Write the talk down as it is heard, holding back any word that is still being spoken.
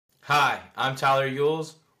Hi, I'm Tyler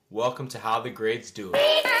Yules. Welcome to How the Grades Do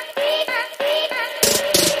It.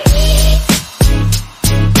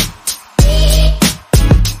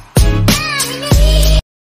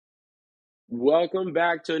 Welcome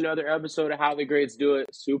back to another episode of How the Grades Do It.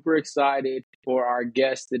 Super excited for our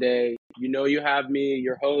guest today. You know you have me,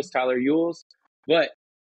 your host, Tyler Yules, but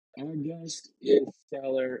our guest is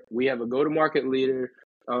Taylor. We have a go-to-market leader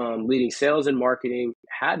leading sales and marketing,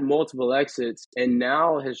 had multiple exits, and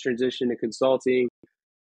now has transitioned to consulting.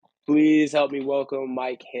 Please help me welcome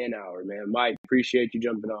Mike Hanauer, man. Mike, appreciate you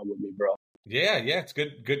jumping on with me, bro. Yeah, it's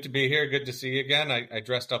good to be here. Good to see you again. I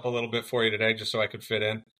dressed up a little bit for you today just so I could fit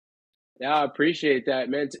in. Yeah, I appreciate that,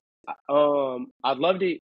 man. I'd love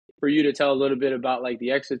for you to tell a little bit about like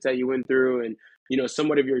the exits that you went through and,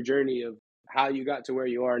 somewhat of your journey of how you got to where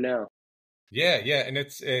you are now. Yeah, and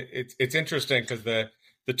it's interesting because the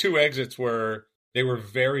two exits were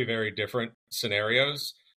very, very different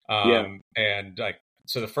scenarios. And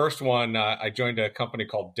so the first one, I joined a company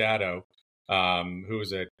called Datto, who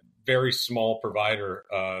was a very small provider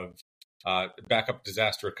of backup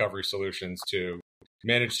disaster recovery solutions to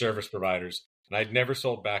managed service providers. And I'd never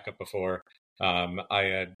sold backup before. I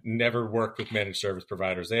had never worked with managed service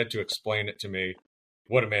providers. They had to explain it to me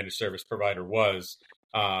what a managed service provider was.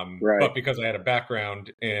 But because I had a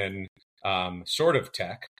background in sort of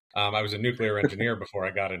tech, I was a nuclear engineer before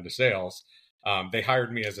I got into sales. They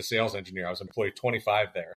hired me as a sales engineer. I was employee 25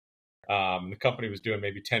 there. The company was doing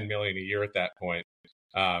maybe 10 million a year at that point.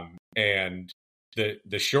 And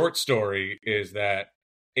the short story is that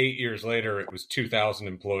 8 years later, it was 2,000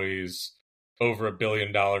 employees, over $1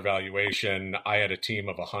 billion valuation. I had a team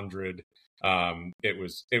of 100. It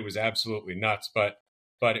was absolutely nuts, but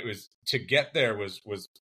it was, to get there was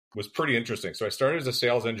pretty interesting. So I started as a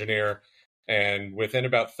sales engineer, and within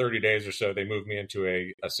about 30 days or so, they moved me into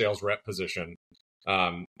a sales rep position.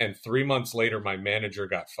 And 3 months later, my manager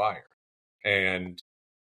got fired, and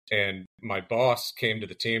my boss came to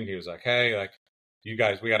the team. He was like, "Hey, like, you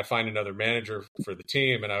guys, we got to find another manager for the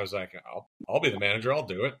team." And I was like, I'll be the manager. I'll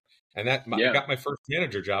do it. And I got my first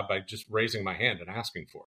manager job by just raising my hand and asking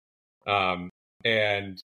for it.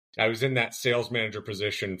 And I was in that sales manager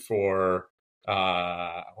position for,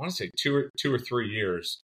 I want to say two or 3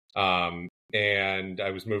 years. And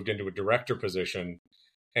I was moved into a director position.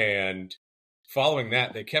 And following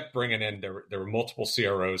that, they kept bringing in, there were multiple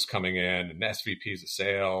CROs coming in and SVPs of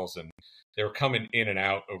sales, and they were coming in and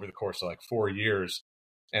out over the course of like 4 years.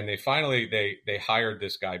 And they finally, they hired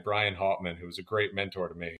this guy, Brian Hauptman, who was a great mentor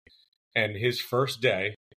to me. And his first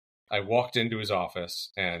day, I walked into his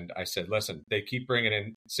office and I said, "Listen, they keep bringing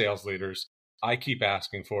in sales leaders. I keep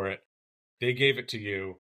asking for it. They gave it to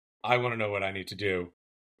you. I want to know what I need to do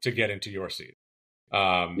to get into your seat."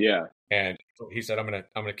 And he said, I'm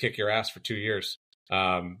gonna kick your ass for 2 years.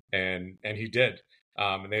 And he did.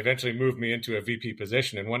 And they eventually moved me into a VP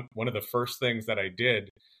position. And one of the first things that I did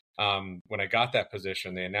when I got that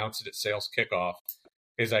position, they announced it at sales kickoff,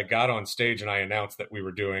 is I got on stage and I announced that we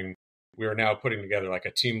were now putting together like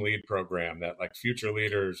a team lead program that, like, future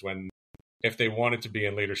leaders, if they wanted to be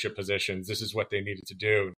in leadership positions, this is what they needed to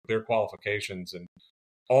do, their qualifications, and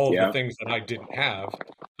all of the things that I didn't have,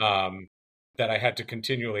 that I had to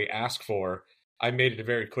continually ask for. I made it a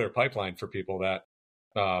very clear pipeline for people that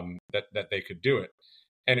they could do it.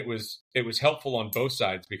 And it was helpful on both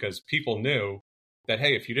sides, because people knew that,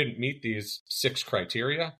 hey, if you didn't meet these 6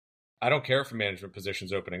 criteria, I don't care if a management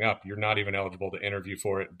position's opening up. You're not even eligible to interview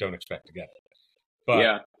for it. Don't expect to get it.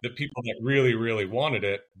 But the people that really, really wanted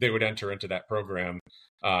it, they would enter into that program,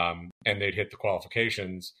 and they'd hit the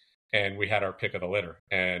qualifications, and we had our pick of the litter.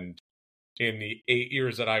 And in the 8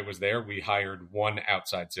 years that I was there, we hired one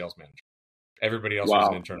outside sales manager. Everybody else was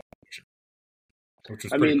an internal manager, which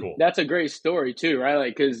was pretty cool. That's a great story too, right?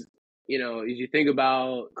 Like, because, as you think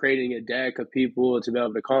about creating a deck of people to be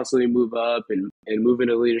able to constantly move up and move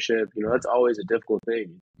into leadership, that's always a difficult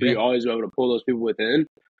thing. You always be able to pull those people within,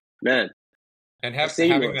 man. And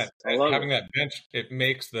having that bench, it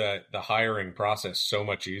makes the hiring process so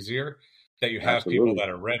much easier, that you have people that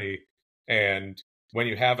are ready. And when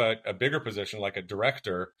you have a bigger position like a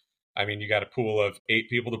director, I mean, you got a pool of 8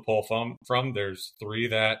 people to pull from. There's 3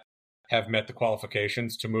 that have met the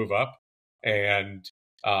qualifications to move up, and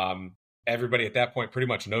everybody at that point pretty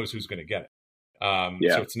much knows who's going to get it.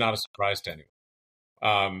 So it's not a surprise to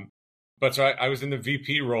anyone. But so I was in the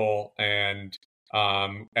VP role, and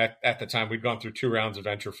at the time we'd gone through 2 rounds of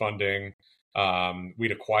venture funding.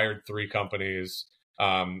 We'd acquired 3 companies,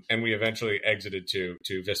 and we eventually exited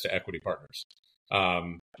to Vista Equity Partners.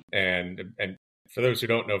 And for those who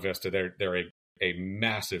don't know Vista, they're a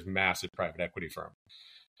massive private equity firm.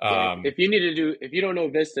 Yeah, Um, if you don't know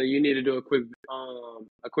Vista, you need to do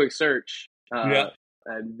a quick search, yeah,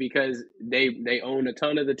 because they own a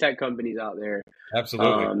ton of the tech companies out there.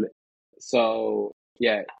 absolutely. Um, so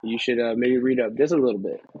yeah, you should maybe read up just a little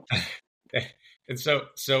bit. And so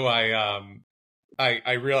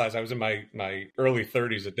I realized I was in my early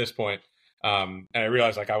 30s at this point, and I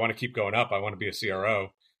realized like I want to keep going up. I want to be a CRO,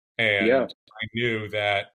 Yeah, and I knew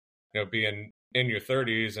that being in your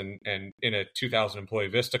 30s and in a 2,000 employee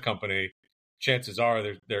Vista company, chances are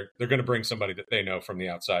they're going to bring somebody that they know from the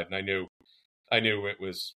outside. And I knew it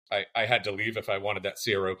was I had to leave if I wanted that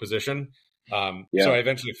CRO position. So yeah, I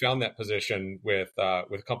eventually found that position with a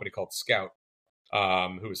company called Scout,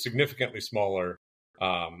 who was significantly smaller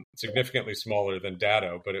than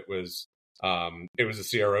Datto, but it was a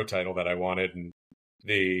CRO title that I wanted, and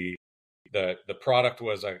the the product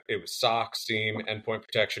was it was SOC, SIEM, endpoint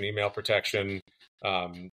protection, email protection,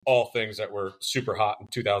 all things that were super hot in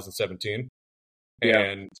 2017. yeah.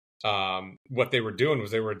 And what they were doing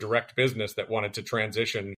was they were a direct business that wanted to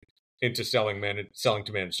transition into selling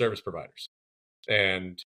to managed service providers.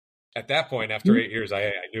 And at that point, after 8 years,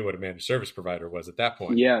 I knew what a managed service provider was at that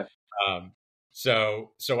point. Yeah, Um,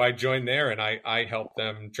 so I joined there, and I helped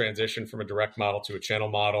them transition from a direct model to a channel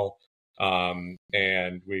model.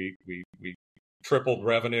 And we tripled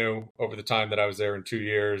revenue over the time that I was there in 2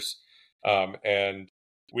 years. And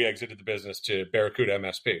we exited the business to Barracuda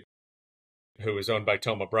MSP, who is owned by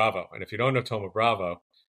Toma Bravo. And if you don't know Toma Bravo,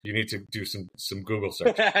 you need to do some Google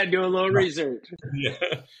search. do a little research.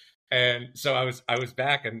 Yeah. And so I was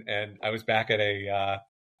back and I was back at a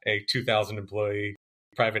 2,000 employee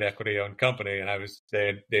private equity owned company, and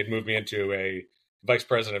they'd moved me into a vice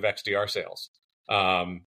president of XDR sales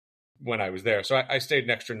when I was there. So I stayed an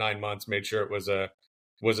extra 9 months, made sure it was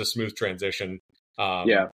a smooth transition.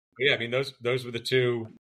 Yeah, Yeah, I mean those were the two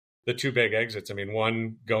big exits. I mean,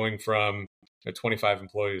 one going from 25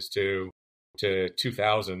 employees to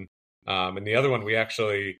 2,000, and the other one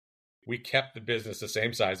we kept the business the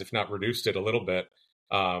same size, if not reduced it a little bit.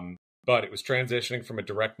 But it was transitioning from a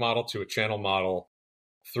direct model to a channel model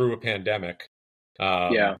through a pandemic.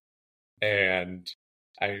 yeah. And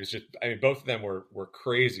I mean, both of them were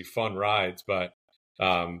crazy fun rides, but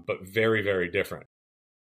very, very different.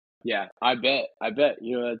 Yeah, I bet. I bet.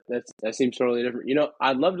 That seems totally different.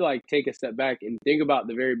 I'd love to like take a step back and think about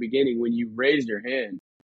the very beginning when you raised your hand.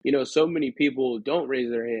 So many people don't raise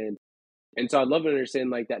their hand, and so I'd love to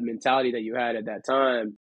understand like that mentality that you had at that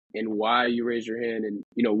time and why you raised your hand and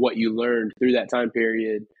what you learned through that time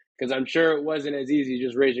period. Because I'm sure it wasn't as easy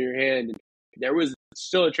just raising your hand. And there was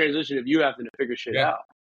still a transition of you having to figure shit Yeah. out.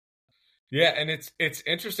 Yeah. And it's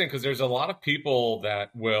interesting because there's a lot of people that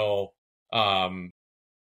will,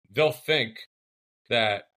 they'll think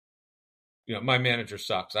that, my manager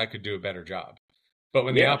sucks. I could do a better job. But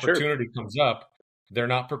when the Yeah, sure. opportunity comes up, they're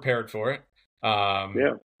not prepared for it.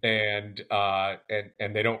 Yeah, And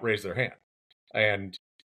they don't raise their hand. And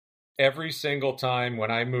every single time when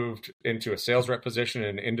I moved into a sales rep position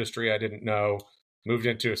in an industry I didn't know, moved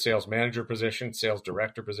into a sales manager position, sales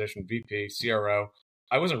director position, VP, CRO,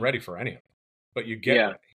 I wasn't ready for any of it. But you get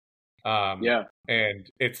yeah, ready. yeah, And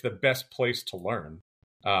it's the best place to learn,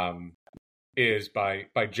 is by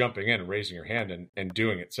jumping in and raising your hand and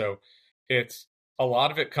doing it. So it's a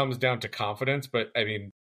lot of it comes down to confidence, but I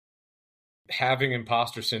mean, having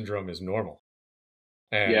imposter syndrome is normal.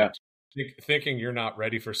 yeah. And thinking you're not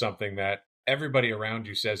ready for something that everybody around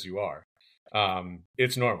you says you are,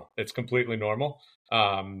 it's normal. It's completely normal.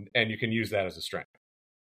 And you can use that as a strength.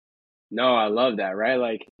 No, I love that, right?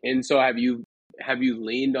 Like, and so have you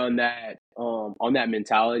leaned on that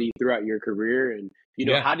mentality throughout your career? And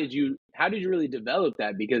Yeah. how did you really develop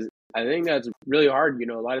that? Because I think that's really hard.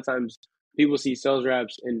 A lot of times people see sales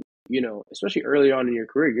reps and especially early on in your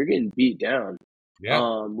career, you're getting beat down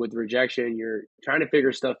Yeah. with rejection. You're trying to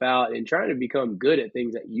figure stuff out and trying to become good at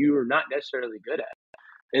things that you are not necessarily good at.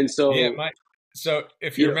 And Yeah. so, So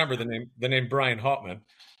if you you know, remember the name Brian Hauptman,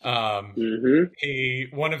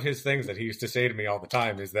 hmm one of his things that he used to say to me all the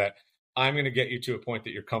time is that I'm going to get you to a point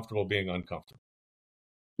that you're comfortable being uncomfortable.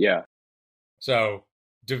 yeah, So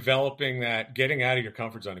developing that, getting out of your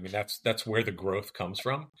comfort zone. I mean, that's where the growth comes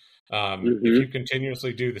from. If hmm you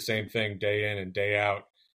continuously do the same thing day in and day out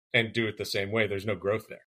and do it the same way, there's no growth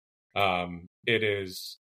there. It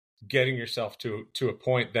is getting yourself to a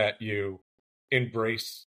point that you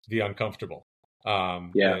embrace the uncomfortable.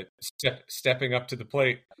 yeah, Stepping up to the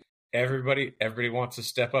plate. Everybody wants to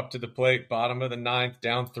step up to the plate. Bottom of the ninth,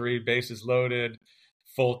 down 3, bases loaded,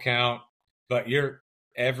 full count. But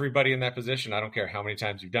everybody in that position. I don't care how many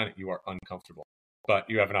times you've done it. You are uncomfortable, but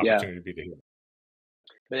you have an yeah. opportunity to be the hero.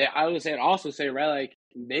 But I would say, also say, right, like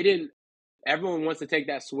they didn't. Everyone wants to take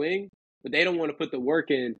that swing, but they don't want to put the work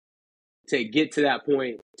in to get to that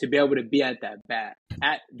point to be able to be at that bat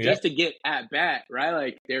Yeah. just to get at bat, right?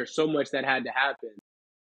 Like there's so much that had to happen,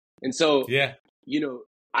 and so Yeah.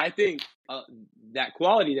 I think that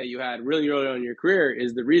quality that you had really early on in your career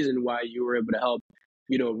is the reason why you were able to help,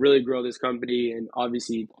 really grow this company and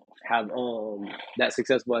obviously have that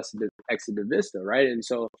successful exit to Vista, right? And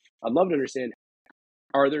so I'd love to understand,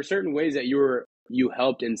 are there certain ways that you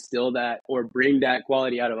helped instill that or bring that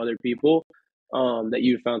quality out of other people that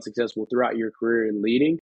you found successful throughout your career in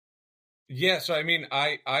leading? Yeah. So, I mean,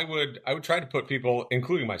 I would try to put people,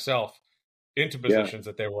 including myself, into Yeah, positions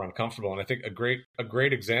that they were uncomfortable. And I think a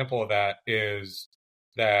great example of that is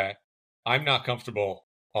that I'm not comfortable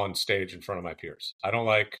on stage in front of my peers. I yeah,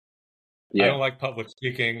 don't like public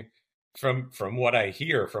speaking. From what I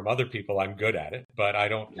hear from other people, I'm good at it, but I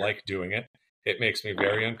don't yeah, like doing it. It makes me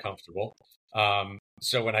very uncomfortable.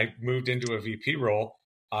 So when I moved into a VP role,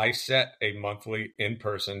 I set a monthly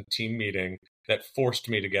in-person team meeting that forced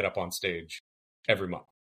me to get up on stage every month.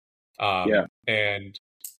 yeah, And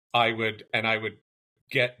I would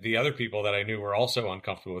get the other people that I knew were also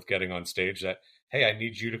uncomfortable with getting on stage that, hey, I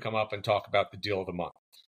need you to come up and talk about the deal of the month.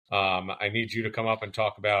 I need you to come up and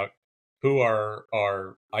talk about who are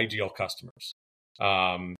our ideal customers.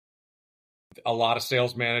 Um, a lot of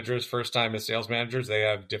sales managers, first time as sales managers, they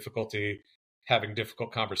have difficulty having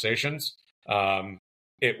difficult conversations.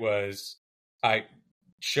 It was I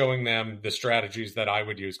showing them the strategies that I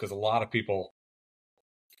would use because a lot of people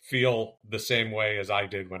feel the same way as I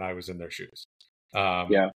did when I was in their shoes.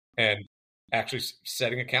 yeah, And actually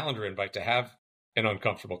setting a calendar invite to have an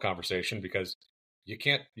uncomfortable conversation because you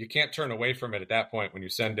can't turn away from it at that point when you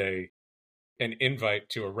send an invite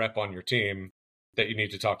to a rep on your team that you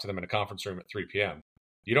need to talk to them in a conference room at 3 p.m.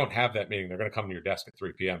 You don't have that meeting. They're going to come to your desk at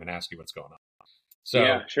 3 p.m. and ask you what's going on.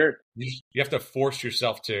 yeah, So sure, you have to force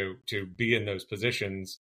yourself to be in those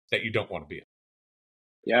positions that you don't want to be in.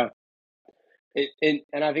 yeah.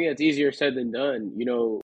 And I think that's easier said than done,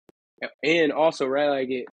 and also, right, like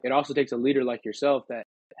it also takes a leader like yourself that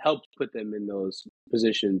helps put them in those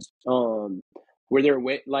positions. Where they're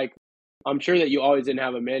like, I'm sure that you always didn't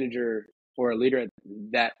have a manager or a leader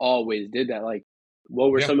that always did that. Like,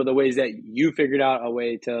 what were Yeah. some of the ways that you figured out a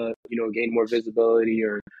way to, gain more visibility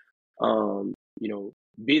or, um, you know,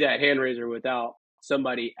 be that hand raiser without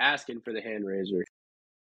somebody asking for the hand raiser?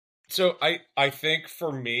 So I think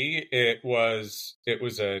for me it was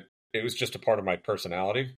just a part of my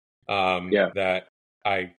personality Yeah, that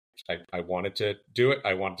I, I wanted to do it.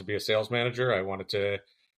 I wanted to be a sales manager. I wanted to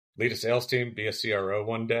lead a sales team, be a CRO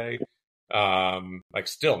one day. Like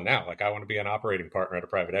still now, like I want to be an operating partner at a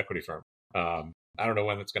private equity firm. I don't know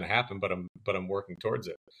when that's going to happen, but I'm working towards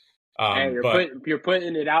it. hey, But you're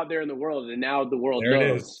putting it out there in the world, and now the world there it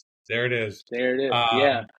is. knows. There it is. There it is.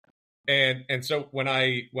 Yeah, Um, and so when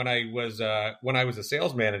I was a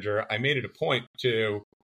sales manager, I made it a point to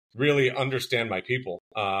really understand my people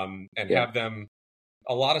and yeah, have them.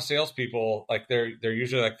 A lot of salespeople, like they're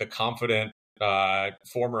usually like the confident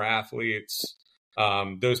former athletes,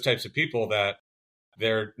 those types of people that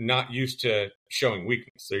they're not used to showing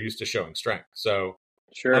weakness. They're used to showing strength. So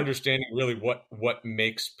sure. understanding really what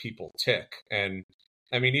makes people tick. And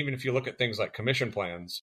I mean, even if you look at things like commission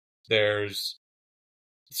plans, there's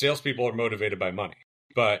salespeople are motivated by money.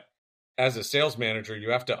 But as a sales manager, you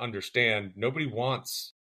have to understand nobody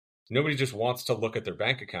just wants to look at their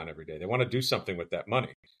bank account every day. They want to do something with that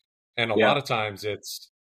money. And a Yeah, lot of times it's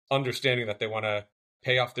understanding that they want to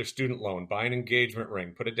pay off their student loan, buy an engagement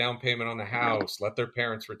ring, put a down payment on the house, let their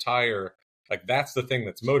parents retire. Like that's the thing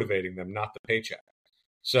that's motivating them, not the paycheck.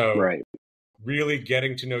 So right. really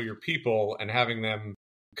getting to know your people and having them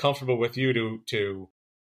comfortable with you to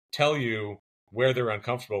tell you where they're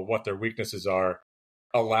uncomfortable, what their weaknesses are,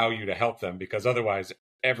 allow you to help them because otherwise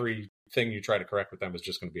everything you try to correct with them is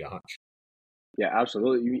just going to be a hunch. Yeah,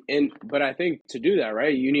 absolutely. But I think to do that,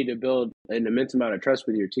 right, you need to build an immense amount of trust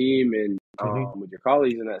with your team and Mm-hmm. with your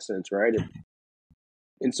colleagues in that sense, right?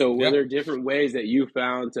 And so, were Yeah. there different ways that you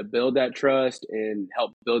found to build that trust and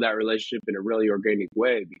help build that relationship in a really organic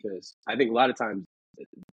way? Because I think a lot of times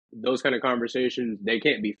those kind of conversations they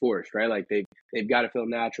can't be forced, right? Like they've got to feel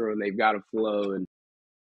natural and they've got to flow.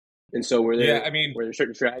 And so, Yeah. I mean, were there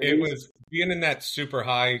certain it strategies? was being in that super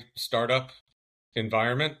high startup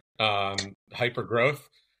environment, hyper growth.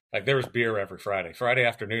 Like there was beer every Friday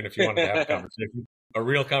afternoon. If you wanted to have a conversation, a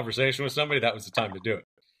real conversation with somebody, that was the time to do it.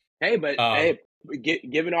 Hey, but Um, hey,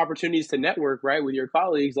 given opportunities to network, right, with your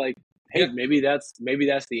colleagues, like, hey, yeah. maybe that's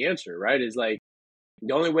the answer, right? Is like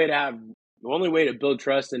the only way to have the only way to build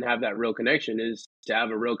trust and have that real connection is to have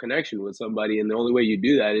a real connection with somebody, and the only way you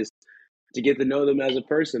do that is to get to know them as a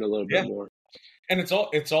person a little bit Yeah. more. And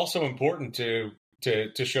it's also important to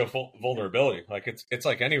show vulnerability. Like it's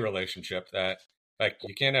like any relationship that like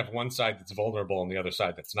you can't have one side that's vulnerable and the other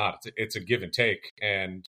side that's not. It's a give and take.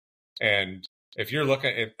 And if you're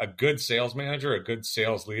looking at a good sales manager, a good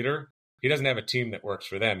sales leader, he doesn't have a team that works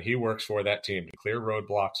for them. He works for that team to clear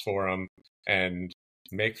roadblocks for them and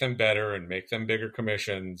make them better and make them bigger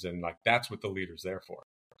commissions. And like that's what the leader's there for.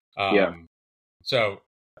 Yeah. So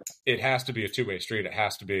it has to be a two-way street. It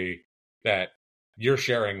has to be that you're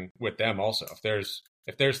sharing with them also. If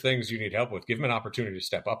there's things you need help with, give them an opportunity to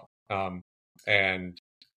step up. And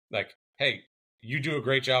like, hey, you do a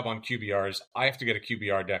great job on QBRs. I have to get a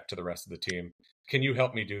QBR deck to the rest of the team. Can you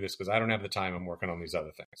help me do this? Because I don't have the time. I'm working on these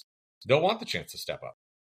other things. They'll want the chance to step up.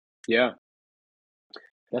 Yeah.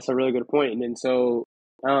 That's a really good point. And then so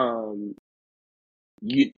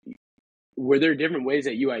you were there different ways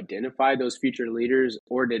that you identified those future leaders,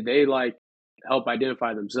 or did they like help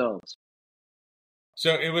identify themselves?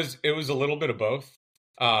 So it was a little bit of both.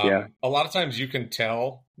 Yeah. A lot of times you can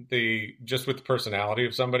tell just with the personality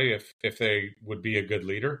of somebody if they would be a good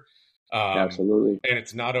leader. Absolutely. And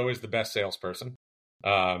it's not always the best salesperson.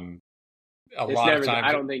 A It's lot never, of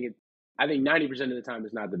times, I think 90% of the time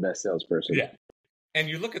it's not the best salesperson. yeah. And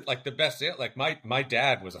you look at like the best sale, like my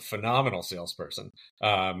dad was a phenomenal salesperson.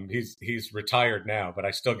 He's retired now, but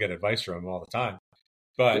I still get advice from him all the time.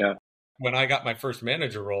 But Yeah. when I got my first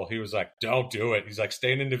manager role, he was like, "Don't do it." He's like,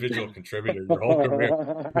 "Stay an individual contributor your whole career.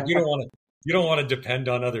 You don't want to depend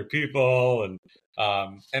on other people." And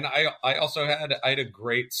I also had a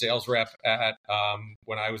great sales rep at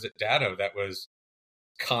when I was at Datto that was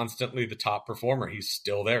constantly the top performer. He's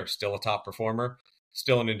still there, still a top performer,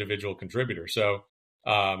 still an individual contributor. So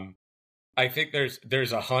I think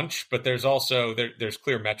there's a hunch, but there's also there's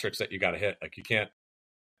clear metrics that you got to hit. Like you can't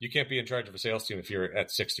be in charge of a sales team if you're at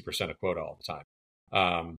 60% of quota all the time.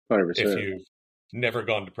 100%. If you've never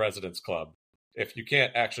gone to President's Club, if you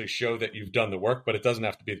can't actually show that you've done the work, but it doesn't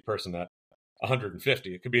have to be the person that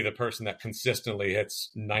 150. It could be the person that consistently hits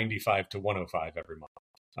 95 to 105 every month,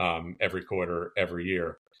 every quarter, every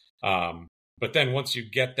year. But then once you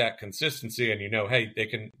get that consistency and you know, hey,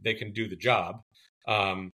 they can do the job,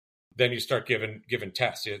 then you start giving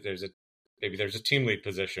tests. Maybe there's a team lead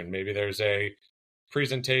position. Maybe there's a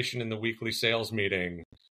presentation in the weekly sales meeting.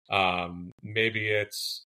 Maybe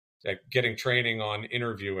it's like getting training on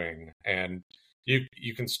interviewing, and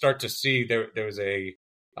you can start to see there was a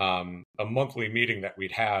monthly meeting that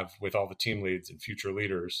we'd have with all the team leads and future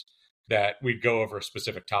leaders that we'd go over a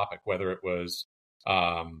specific topic, whether it was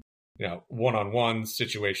one-on-one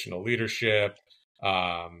situational leadership,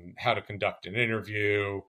 how to conduct an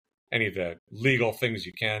interview, any of the legal things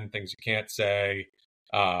you can, things you can't say,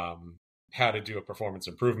 how to do a performance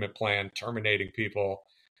improvement plan, terminating people.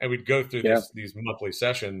 And we'd go through these monthly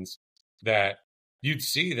sessions that you'd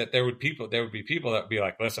see that there would be people that would be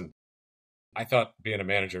like, listen, I thought being a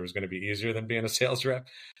manager was going to be easier than being a sales rep.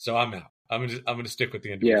 So I'm out. I'm going to stick with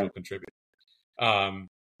the individual contributor. And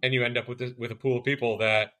you end up with a pool of people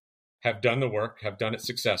that have done the work, have done it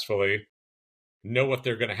successfully, know what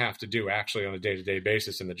they're going to have to do actually on a day-to-day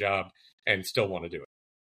basis in the job, and still want to do it.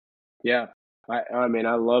 Yeah. I mean,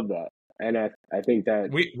 I love that. And I think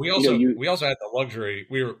that we also had the luxury.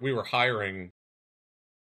 We were hiring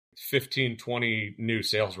 15, 20 new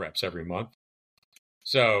sales reps every month.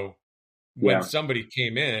 So when somebody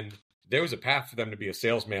came in, there was a path for them to be a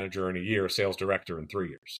sales manager in a year, a sales director in 3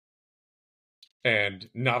 years. And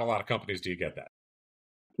not a lot of companies do you get that.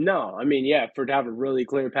 No, I mean, to have a really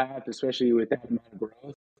clear path, especially with that amount of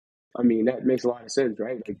growth, I mean, that makes a lot of sense,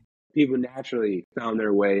 right? Like people naturally found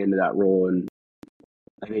their way into that role. And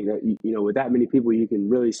I think that, with that many people, you can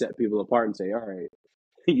really set people apart and say, all right,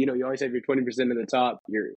 you always have your 20% at the top,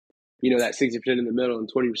 your, that 60% in the middle and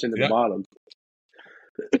 20% at the bottom.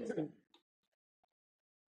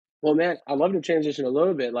 Well, man, I love to transition a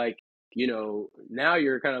little bit. Like, now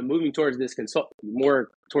you're kind of moving towards this more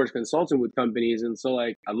towards consulting with companies. And so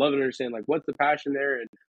like, I'd love to understand like, what's the passion there? And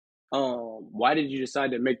why did you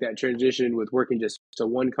decide to make that transition with working just to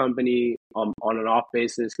one company on an off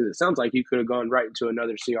basis? Because it sounds like you could have gone right into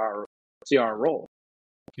another CR role.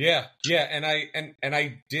 Yeah. And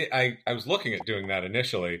I was looking at doing that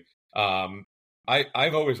initially.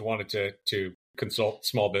 I've always wanted to consult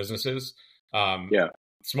small businesses.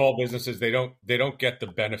 Small businesses, they don't get the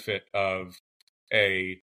benefit of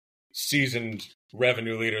a seasoned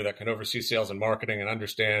revenue leader that can oversee sales and marketing and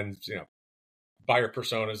understands, buyer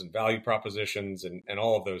personas and value propositions and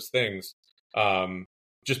all of those things.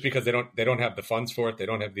 just because they don't have the funds for it, they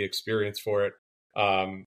don't have the experience for it,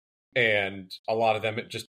 and a lot of them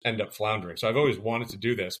just end up floundering. So I've always wanted to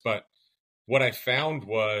do this, but what I found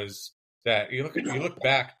was that you look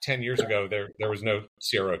back 10 years ago, there was no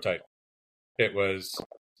CRO title. It was,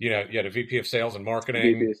 you had a VP of sales and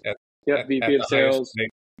marketing VP of the sales.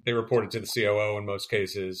 highest. They reported to the COO in most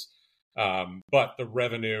cases. But the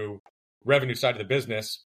revenue side of the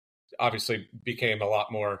business obviously became a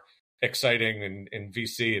lot more exciting in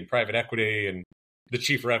VC and private equity, and the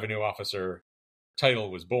chief revenue officer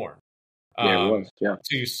title was born. Yeah, it was. Yeah.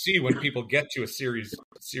 So you see when people get to a series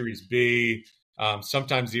B,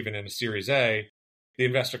 sometimes even in a Series A, the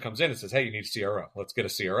investor comes in and says, "Hey, you need a CRO. Let's get a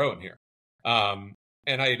CRO in here."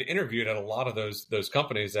 And I had interviewed at a lot of those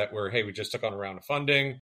companies that were, "Hey, we just took on a round of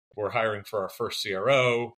funding. We're hiring for our first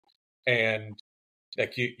CRO." And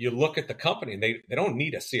like you look at the company and they don't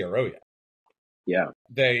need a CRO yet. Yeah.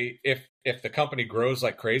 If the company grows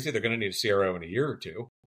like crazy, they're going to need a CRO in a year or two,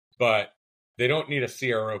 but they don't need a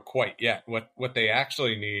CRO quite yet. What they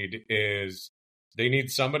actually need is they need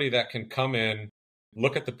somebody that can come in,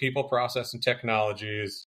 look at the people, process, and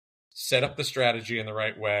technologies, set up the strategy in the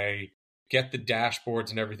right way, get the dashboards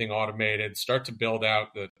and everything automated, start to build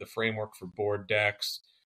out the framework for board decks,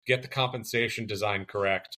 get the compensation design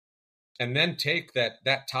correct, and then take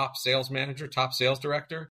that top sales manager, top sales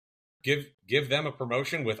director, give them a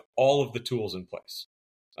promotion with all of the tools in place.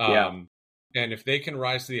 And if they can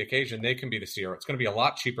rise to the occasion, they can be the CRO. It's going to be a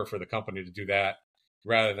lot cheaper for the company to do that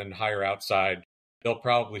rather than hire outside. They'll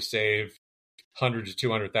probably save $100,000 to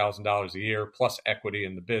 $200,000 a year plus equity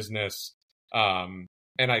in the business. And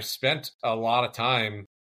I've spent a lot of time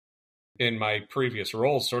in my previous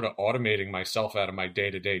roles sort of automating myself out of my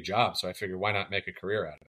day-to-day job. So I figured, why not make a career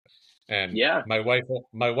out of it? And my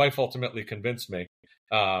wife ultimately convinced me.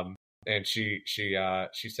 And she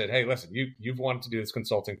said, "Hey, listen, you've wanted to do this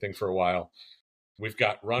consulting thing for a while. We've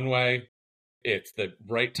got runway. It's the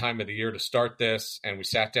right time of the year to start this." And we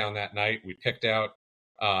sat down that night. We picked out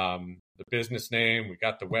the business name. We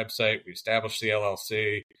got the website. We established the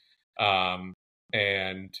LLC.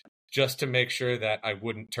 And just to make sure that I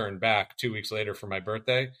wouldn't turn back, 2 weeks later for my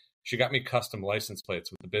birthday, she got me custom license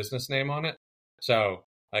plates with the business name on it. So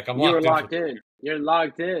like You're locked in. You're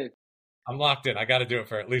locked in. I'm locked in. I got to do it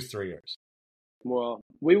for at least 3 years. Well,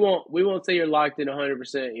 we won't say you're locked in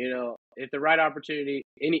 100%. If the right opportunity,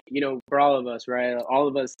 for all of us, right? All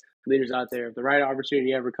of us leaders out there, if the right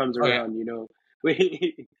opportunity ever comes around,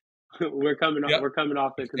 we're coming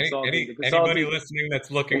off the consulting. Anybody listening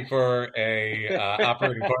that's looking for a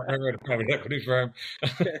operating partner at a private equity firm,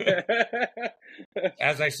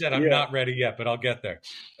 as I said, I'm not ready yet, but I'll get there.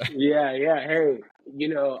 Yeah. Hey,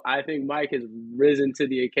 I think Mike has risen to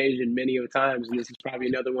the occasion many of times, and this is probably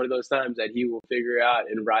another one of those times that he will figure out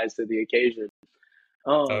and rise to the occasion.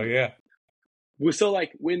 So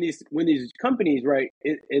like when these companies, right,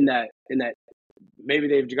 in that maybe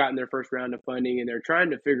they've gotten their first round of funding and they're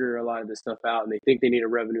trying to figure a lot of this stuff out and they think they need a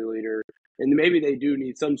revenue leader and maybe they do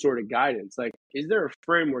need some sort of guidance. Like, is there a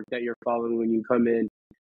framework that you're following when you come in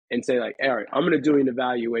and say like, all right, I'm going to do an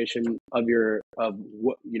evaluation of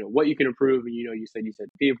what you can improve? And, you said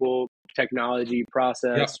people, technology,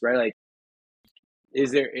 process, right? Like,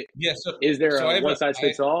 is there a one size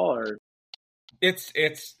fits all, or?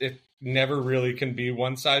 It never really can be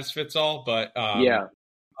one size fits all, but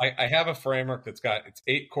I have a framework that's got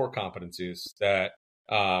 8 core competencies that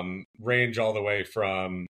range all the way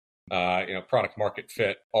from product market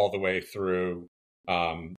fit all the way through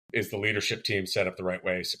is the leadership team set up the right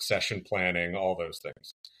way, succession planning, all those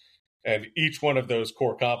things. And each one of those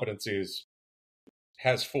core competencies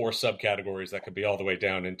has 4 subcategories that could be all the way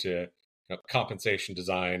down into compensation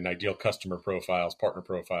design, ideal customer profiles, partner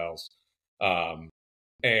profiles.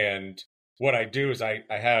 And what I do is I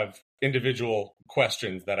have individual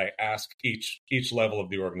questions that I ask each level of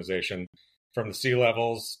the organization, from the C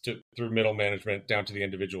levels through middle management down to the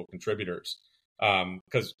individual contributors.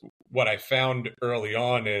 Because what I found early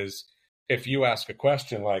on is if you ask a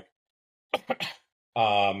question like,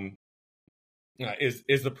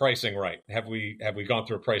 is the pricing right? Have we gone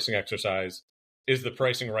through a pricing exercise? Is the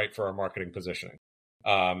pricing right for our marketing positioning?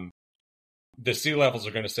 The C levels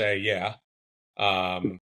are going to say, yeah.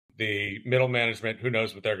 The middle management, who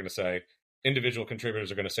knows what they're going to say. Individual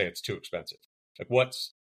contributors are going to say it's too expensive. Like,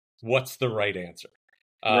 what's the right answer?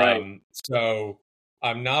 Right. So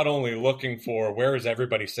I'm not only looking for where is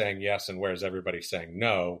everybody saying yes and where is everybody saying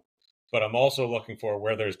no, but I'm also looking for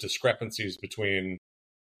where there's discrepancies between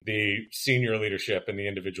the senior leadership and the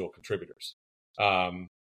individual contributors.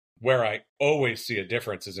 Where I always see a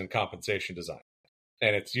difference is in compensation design.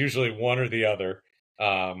 And it's usually one or the other.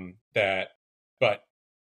 But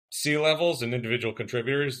C-levels and individual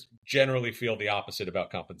contributors generally feel the opposite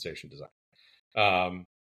about compensation design.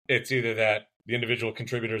 It's either that the individual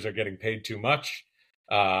contributors are getting paid too much,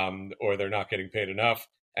 or they're not getting paid enough,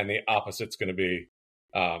 and the opposite's going to be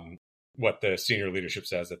what the senior leadership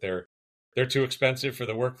says, that they're too expensive for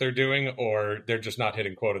the work they're doing, or they're just not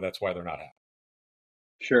hitting quota. That's why they're not happy.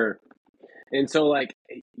 Sure. And so, like,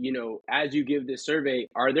 as you give this survey,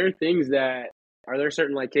 are there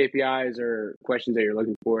certain like KPIs or questions that you're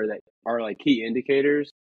looking for that are like key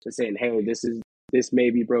indicators to saying, hey, this may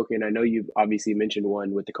be broken? I know you've obviously mentioned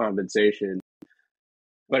one with the compensation,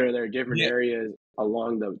 but are there different areas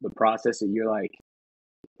along the process that you're like,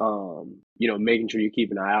 making sure you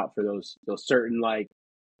keep an eye out for those certain, like,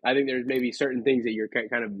 I think there's maybe certain things that you're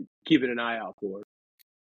kind of keeping an eye out for.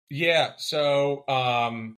 Yeah. So,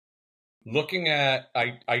 looking at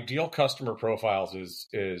ideal customer profiles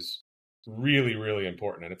is really, really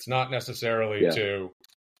important. And it's not necessarily to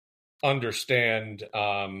understand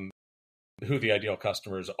who the ideal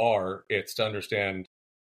customers are. It's to understand,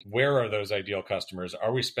 where are those ideal customers?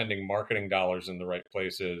 Are we spending marketing dollars in the right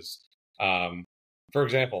places? For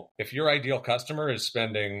example, if your ideal customer is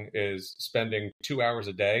spending 2 hours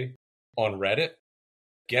a day on Reddit,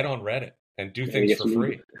 get on Reddit and do things for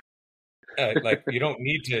free. Like, you don't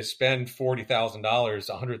need to spend $40,000,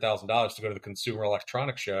 $100,000 to go to the Consumer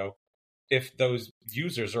Electronics Show if those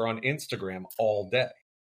users are on Instagram all day.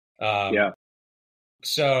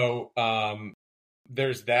 So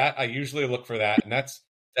there's that. I usually look for that, and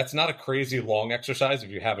that's not a crazy long exercise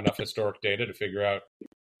if you have enough historic data to figure out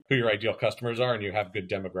who your ideal customers are and you have good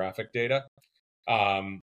demographic data.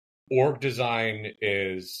 Org design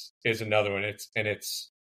is another one.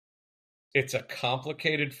 It's a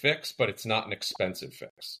complicated fix, but it's not an expensive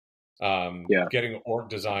fix. Getting org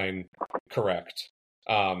design correct,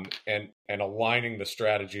 and aligning the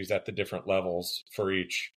strategies at the different levels for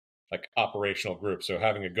each, like, operational group. So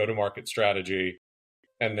having a go-to-market strategy,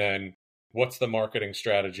 and then what's the marketing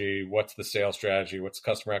strategy, what's the sales strategy, what's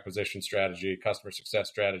customer acquisition strategy, customer success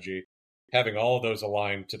strategy, having all of those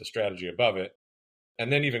aligned to the strategy above it. And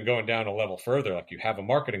then even going down a level further, like, you have a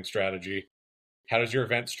marketing strategy. How does your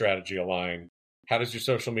event strategy align? How does your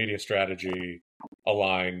social media strategy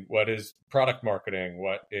align? What is product marketing?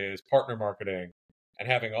 What is partner marketing? And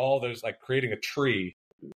having all those, like, creating a tree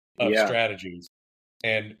of strategies.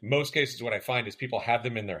 And most cases, what I find is people have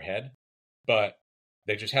them in their head, but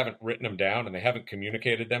they just haven't written them down, and they haven't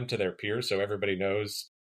communicated them to their peers, so everybody knows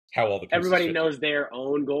how all the pieces everybody knows together. their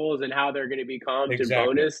own goals and how they're going to be comped and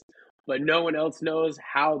bonused, but no one else knows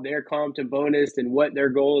how they're comped and bonused and what their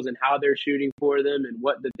goals and how they're shooting for them and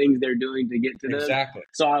what the things they're doing to get to them.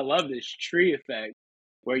 So I love this tree effect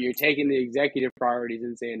where you're taking the executive priorities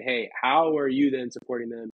and saying, hey, how are you then supporting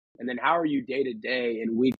them? And then how are you day to day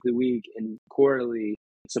and week to week and quarterly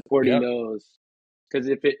supporting those? Because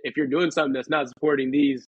if you're doing something that's not supporting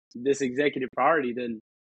this executive priority, then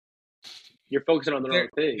you're focusing on the wrong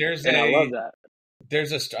thing. I love that.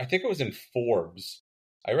 I think it was in Forbes.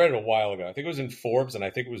 I read it a while ago. I think it was in Forbes, and I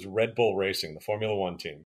think it was Red Bull Racing, the Formula One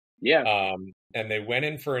team. And they went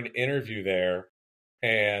in for an interview there,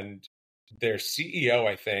 and their CEO,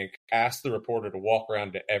 I think, asked the reporter to walk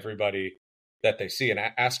around to everybody that they see and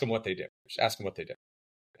ask them what they did. Just ask them what they did.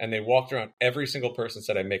 And they walked around. Every single person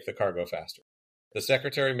said, I make the car go faster. The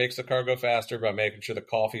secretary makes the car go faster by making sure the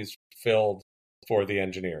coffee's filled for the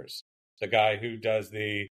engineers. The guy who does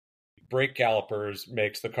the brake calipers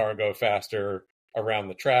makes the car go faster around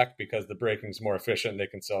the track because the braking's more efficient. They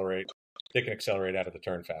can accelerate out of the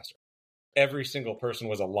turn faster. Every single person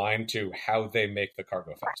was aligned to how they make the car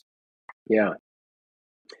go faster. Yeah.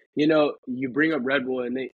 You bring up Red Bull,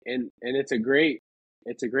 and it's a great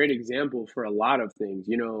example for a lot of things.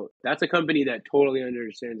 That's a company that totally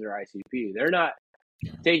understands their ICP. They're not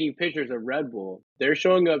taking pictures of Red Bull. They're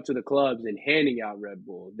showing up to the clubs and handing out Red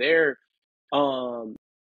Bull. They're going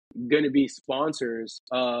to be sponsors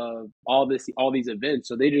of all these events.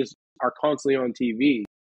 So they just are constantly on TV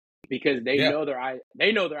because they know their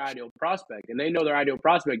ideal prospect, and they know their ideal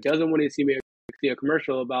prospect doesn't want to see a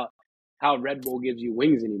commercial about how Red Bull gives you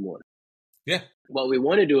wings anymore. Yeah. What we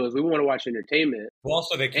want to do is we want to watch entertainment. Well,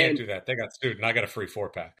 also they can't do that. They got sued, and I got a free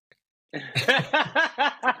 4-pack.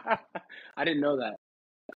 I didn't know that.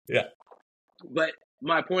 Yeah. But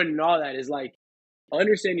my point in all that is, like,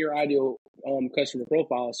 understand your ideal customer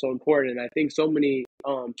profile is so important. And I think so many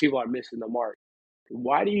people are missing the mark.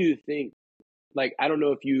 Why do you think, like, I don't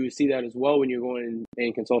know if you see that as well when you're going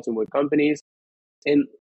and consulting with companies. And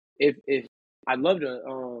if I'd love to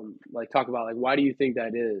talk about, like, why do you think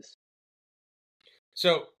that is?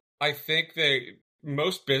 So I think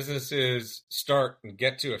most businesses start and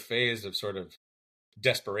get to a phase of sort of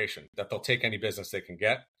desperation that they'll take any business they can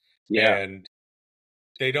get. Yeah. And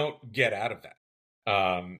they don't get out of that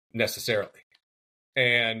necessarily.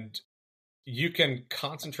 And you can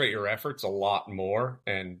concentrate your efforts a lot more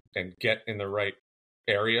and get in the right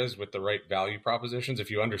areas with the right value propositions if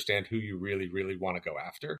you understand who you really, really want to go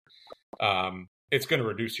after. It's going to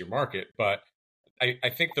reduce your market, but I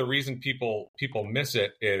think the reason people miss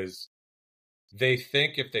it is they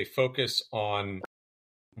think if they focus on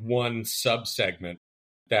one subsegment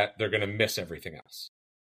that they're going to miss everything else.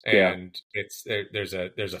 And there's a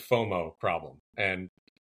FOMO problem. And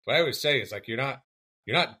what I always say is like, you're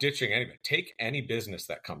not ditching anything. Take any business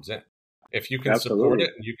that comes in. If you can support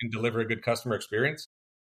it and you can deliver a good customer experience,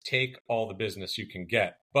 take all the business you can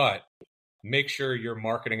get, but make sure your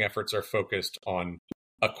marketing efforts are focused on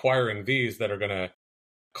acquiring these that are going to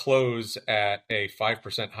close at a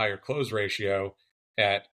 5% higher close ratio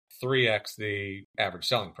at 3x the average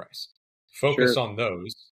selling price. Focus on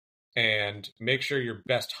those and make sure your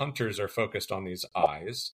best hunters are focused on these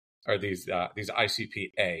I's, or these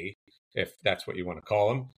ICP-A, if that's what you want to call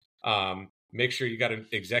them. Make sure you got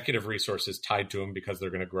executive resources tied to them because they're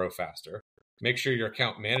going to grow faster. Make sure your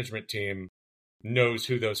account management team knows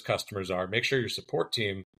who those customers are. Make sure your support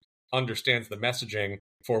team understands the messaging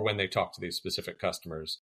for when they talk to these specific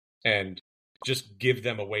customers, and just give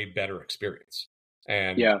them a way better experience.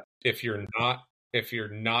 And if you're not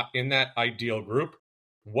in that ideal group,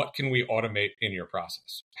 what can we automate in your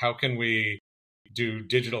process? How can we do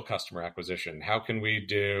digital customer acquisition? How can we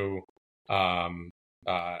do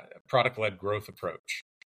product-led growth approach?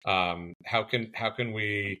 How can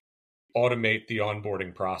we automate the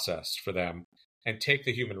onboarding process for them and take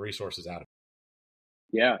the human resources out of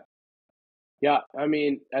it? Yeah. I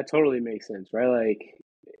mean, that totally makes sense, right? Like,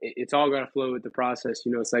 it's all going to flow with the process.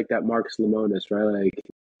 It's like that Marcus Lemonis, right?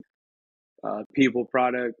 Like, people,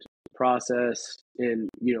 product, process, and,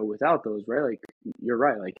 without those, right? Like, you're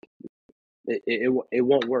right. Like, it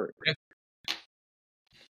won't work. Yeah.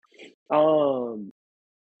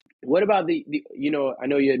 What about the I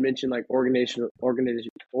know you had mentioned like organizational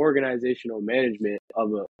management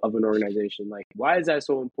of an organization. Like, why is that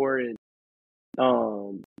so important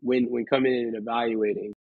when coming in and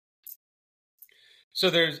evaluating? So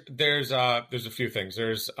there's a few things.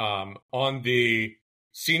 There's on the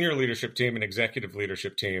senior leadership team and executive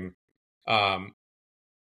leadership team,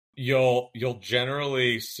 you'll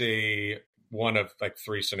generally see one of like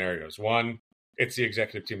three scenarios. One, it's the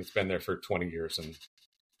executive team that's been there for 20 years and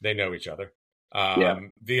they know each other.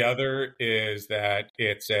 The other is that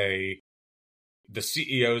the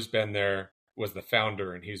CEO's been there, was the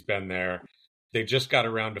founder, and he's been there. They just got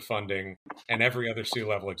around to funding, and every other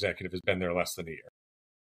C-level executive has been there less than a year.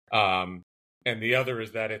 And the other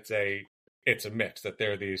is that it's a mix, that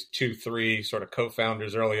there are these 2-3 sort of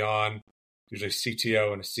co-founders early on, usually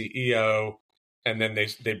CTO and a CEO, and then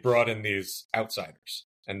they brought in these outsiders,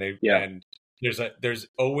 and and there's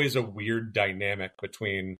always a weird dynamic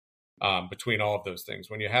between all of those things.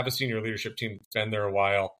 When you have a senior leadership team that's been there a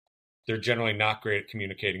while, they're generally not great at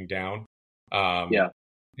communicating down.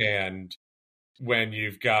 And when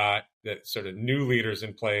you've got that sort of new leaders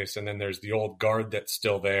in place, and then there's the old guard that's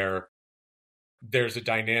still there, there's a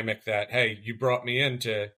dynamic that, hey, you brought me in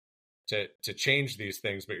to change these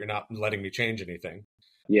things, but you're not letting me change anything.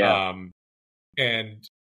 And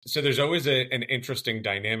so there's always an interesting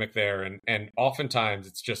dynamic there. And oftentimes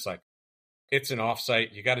it's just like, it's an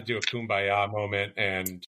offsite. You got to do a kumbaya moment.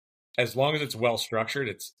 And as long as it's well structured,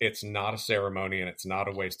 it's not a ceremony and it's not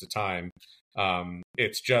a waste of time.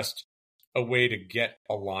 It's just a way to get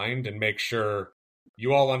aligned and make sure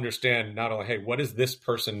you all understand not only, hey, what is this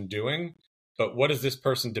person doing, but what does this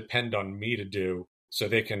person depend on me to do so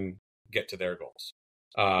they can get to their goals?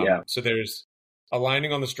 So there's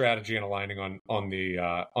aligning on the strategy and aligning on the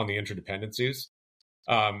interdependencies.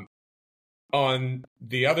 On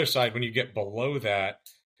the other side, when you get below that,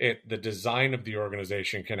 the design of the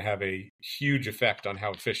organization can have a huge effect on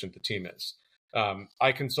how efficient the team is.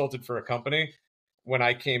 I consulted for a company. When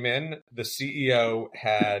I came in, the CEO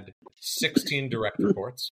had 16 direct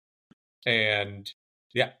reports. And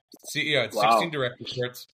CEO had 16 direct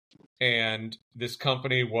reports. And this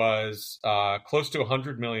company was close to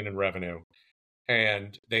 100 million in revenue.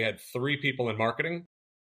 And they had 3 people in marketing,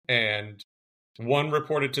 and 1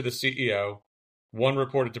 reported to the CEO, 1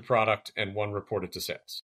 reported to product, and 1 reported to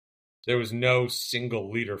sales. There was no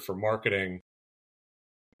single leader for marketing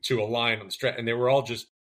to align on the strat, and they were all just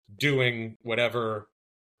doing whatever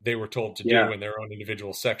they were told to do in their own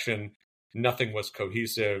individual section. Nothing was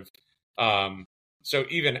cohesive. So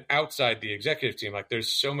even outside the executive team, like,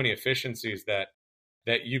 there's so many efficiencies that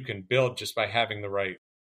you can build just by having the right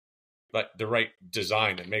the right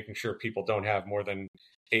design and making sure people don't have more than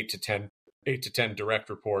 8 to 10 direct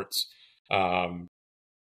reports, and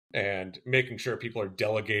making sure people are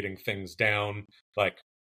delegating things down, like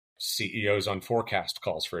CEOs on forecast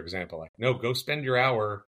calls, for example. Like, no, go spend your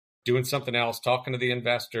hour doing something else, talking to the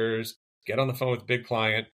investors, get on the phone with a big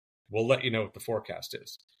client. We'll let you know what the forecast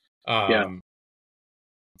is. Yeah.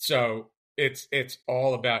 So it's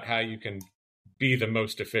all about how you can be the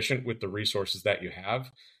most efficient with the resources that you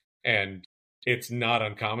have. And it's not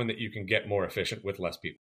uncommon that you can get more efficient with less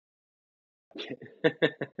people.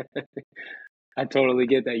 I totally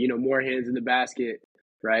get that. More hands in the basket,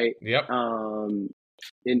 right? Yep.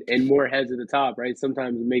 And more heads at the top, right?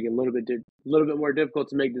 Sometimes make it a little bit more difficult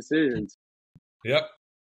to make decisions. Yep.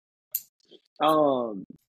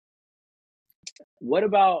 What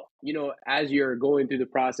about, as you're going through the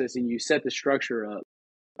process and you set the structure up,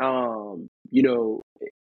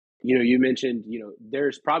 you mentioned,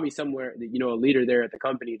 there's probably somewhere that, a leader there at the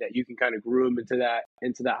company that you can kind of groom into that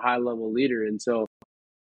high level leader. And so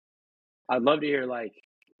I'd love to hear, like,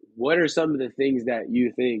 what are some of the things that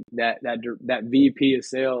you think that VP of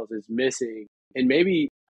sales is missing? And maybe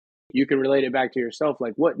you can relate it back to yourself.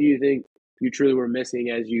 Like, what do you think you truly were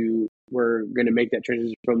missing as you were going to make that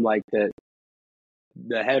transition from like the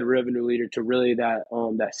head revenue leader to really that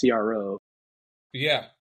CRO? Yeah.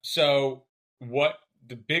 So what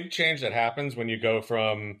the big change that happens when you go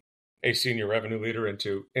from a senior revenue leader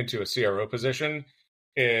into a CRO position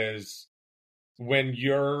is when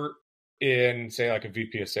you're in, say, like a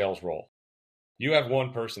VP of sales role, you have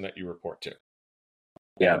one person that you report to.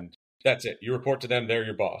 Yeah. And that's it. You report to them, they're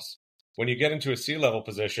your boss. When you get into a C-level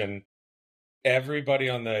position, everybody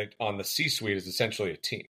on the C-suite is essentially a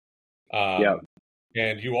team. Yeah.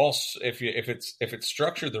 And you all, if it's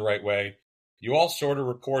structured the right way, you all sort of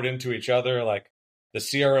report into each other. Like the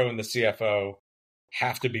CRO and the CFO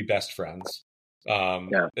have to be best friends,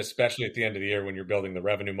 especially at the end of the year when you're building the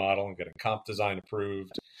revenue model and getting comp design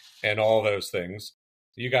approved and all those things.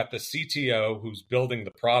 You got the CTO who's building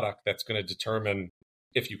the product that's going to determine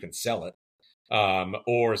if you can sell it,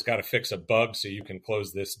 or has got to fix a bug so you can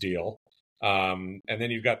close this deal. And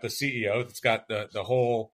then you've got the CEO that's got the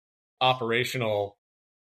whole operational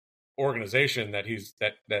organization that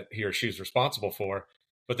he or she's responsible for.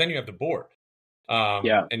 But then you have the board,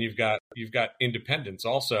 and you've got independents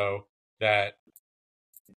also, that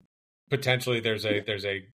potentially there's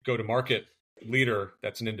a go-to-market leader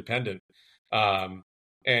that's an independent, and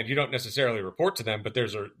you don't necessarily report to them, but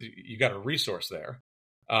you got a resource there.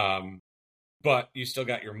 But you still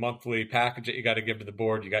got your monthly package that you got to give to the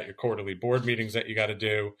board. You got your quarterly board meetings that you got to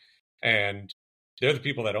do, and they're the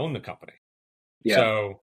people that own the company.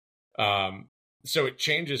 Yeah. So it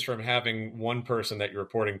changes from having one person that you're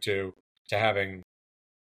reporting to having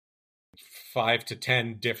 5 to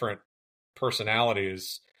 10 different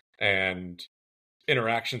personalities and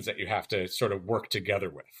interactions that you have to sort of work together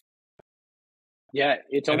with. Yeah,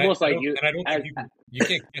 it's almost like you. And I don't think you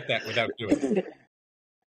can't get that without doing it.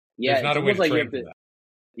 Yeah, there's not a way to train for that.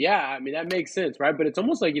 Yeah, I mean, that makes sense, right? But it's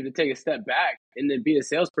almost like you have to take a step back and then be a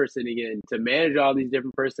salesperson again to manage all these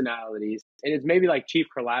different personalities. And it's maybe like chief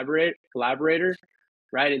collaborator,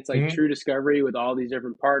 right? It's like true discovery with all these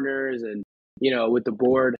different partners and, with the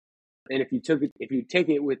board. And if you take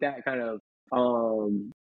it with that kind of,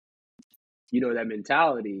 that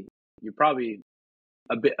mentality, you're probably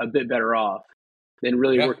a bit better off than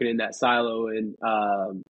really working in that silo and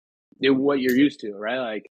what you're used to, right?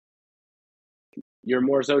 Like, you're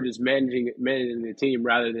more so just managing the team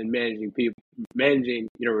rather than managing people, managing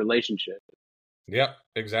relationship. Yep,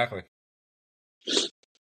 exactly.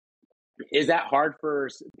 Is that hard for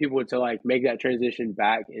people to like make that transition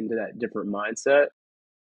back into that different mindset?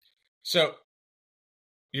 So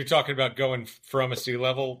you're talking about going from a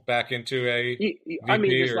C-level back into a VP? I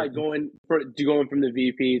mean, just like going from the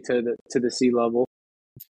VP to the C-level.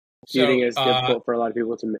 Do you think it's difficult for a lot of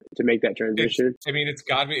people to make that transition? It's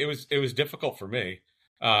got to be. It was difficult for me.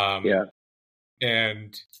 But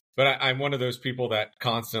I'm one of those people that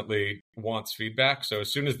constantly wants feedback. So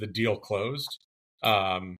as soon as the deal closed,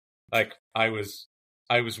 like I was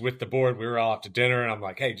with the board, we were all out to dinner, and I'm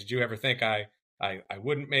like, hey, did you ever think I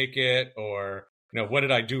wouldn't make it, or what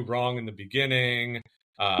did I do wrong in the beginning?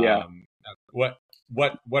 What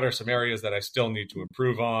are some areas that I still need to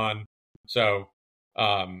improve on? So.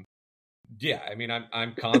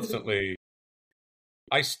 I'm constantly,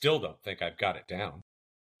 I still don't think I've got it down.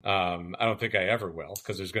 I don't think I ever will,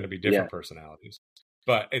 because there's going to be different personalities,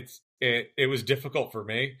 but it was difficult for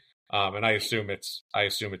me. And I assume it's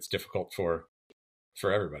difficult for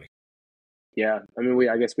everybody. Yeah. I mean,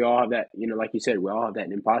 I guess we all have that, like you said, we all have that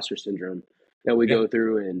imposter syndrome. that we Yeah. go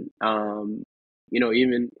through, and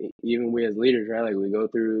even we as leaders, right? Like, we go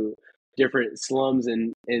through different slums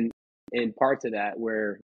and parts of that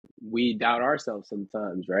where we doubt ourselves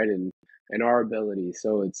sometimes, right? And our ability.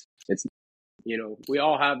 So it's we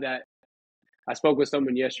all have that. I spoke with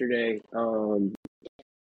someone yesterday, and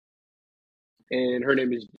her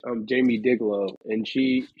name is Jamie Diglow, and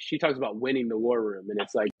she talks about winning the war room, and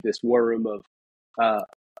it's like this war room of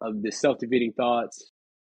the self defeating thoughts,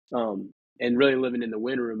 and really living in the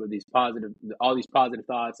win room of all these positive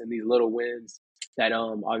thoughts and these little wins that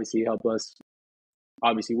obviously help us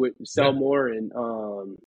sell Yeah. more, and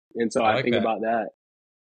so I I like think that. about that.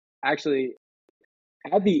 Actually,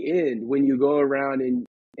 at the end, when you go around and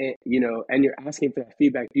you're asking for that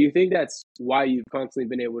feedback, do you think that's why you've constantly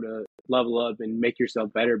been able to level up and make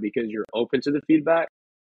yourself better, because you're open to the feedback?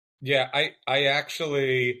 Yeah.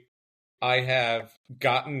 I have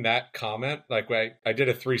gotten that comment. Like, I did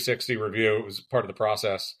a 360 review. It was part of the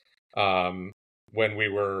process when we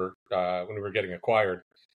were getting acquired.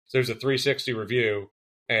 So there's a 360 review,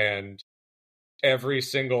 and every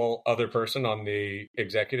single other person on the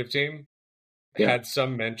executive team Yeah, had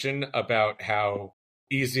some mention about how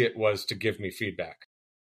easy it was to give me feedback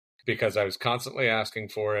because I was constantly asking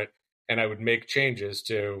for it, and I would make changes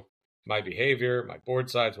to my behavior, my board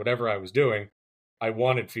size, whatever I was doing. I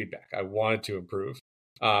wanted feedback. I wanted to improve.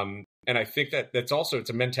 And I think it's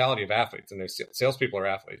a mentality of athletes, and salespeople are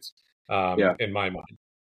athletes, yeah, in my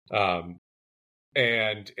mind.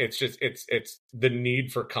 And it's the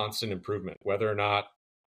need for constant improvement,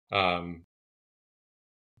 um,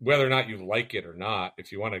 whether or not you like it or not.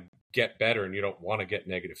 If you want to get better and you don't want to get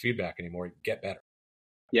negative feedback anymore, you get better.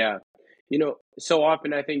 yeah. So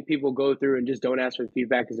often I think people go through and just don't ask for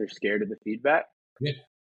feedback because they're scared of the feedback. Yeah.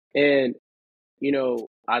 And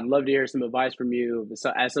I'd love to hear some advice from you,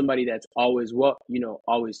 as somebody that's always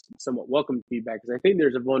somewhat welcome to feedback, because I think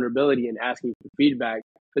there's a vulnerability in asking for feedback,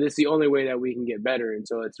 but it's the only way that we can get better. And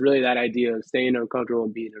so it's really that idea of staying uncomfortable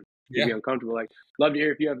and being to be Yeah. uncomfortable. Like, love to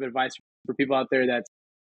hear if you have advice for people out there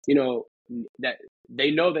you know, that they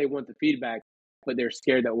know they want the feedback, but they're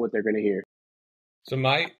scared that what they're going to hear. So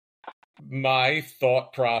my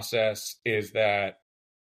thought process is that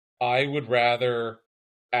I would rather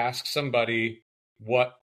ask somebody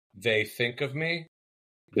what they think of me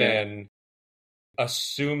Yeah. than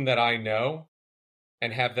assume that I know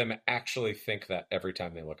and have them actually think that every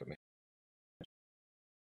time they look at me. I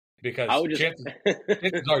Because would just, chances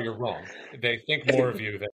are you're wrong. They think more of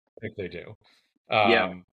you than I think they do.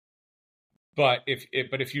 yeah, But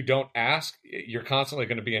if you don't ask, you're constantly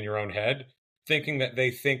going to be in your own head thinking that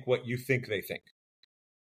they think what you think they think.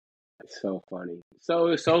 so funny.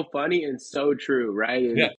 So funny and so true, right?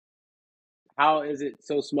 Yeah. And how is it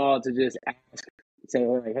so small to just ask, say,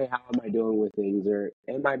 like, hey, how am I doing with things? Or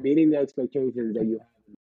am I meeting the expectations that you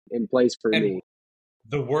have in place for And me?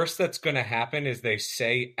 the worst that's going to happen is they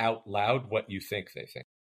say out loud what you think they think.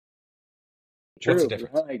 What's the True,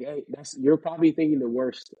 difference? right? Like, hey, you're probably thinking the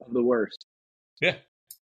worst of the worst. Yeah.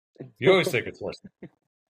 You always think it's worse.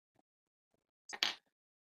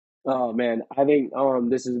 Oh man, I think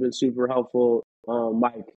this has been super helpful,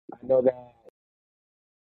 Mike. I know that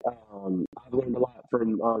I've learned a lot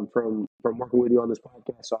from working with you on this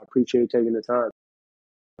podcast, so I appreciate you taking the time.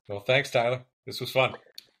 Well, thanks, Tyler. This was fun.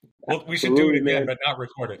 Well, we should do it Absolutely, again, man. but not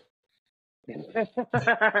record it.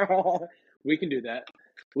 We can do that.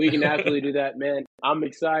 We can absolutely do that, man. I'm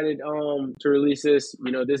excited to release this.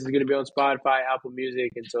 This is going to be on Spotify, Apple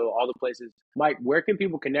Music, and so all the places. Mike, where can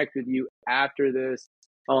people connect with you after this?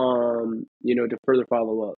 To further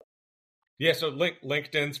follow up. Yeah, so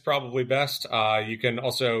LinkedIn's probably best. You can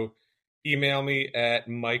also email me at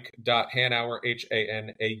mike.hanauer,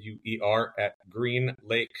 Hanauer, at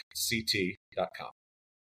greenlakect.com.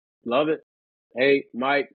 Love it. Hey,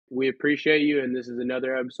 Mike, we appreciate you, and this is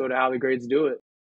another episode of How the Grades Do It.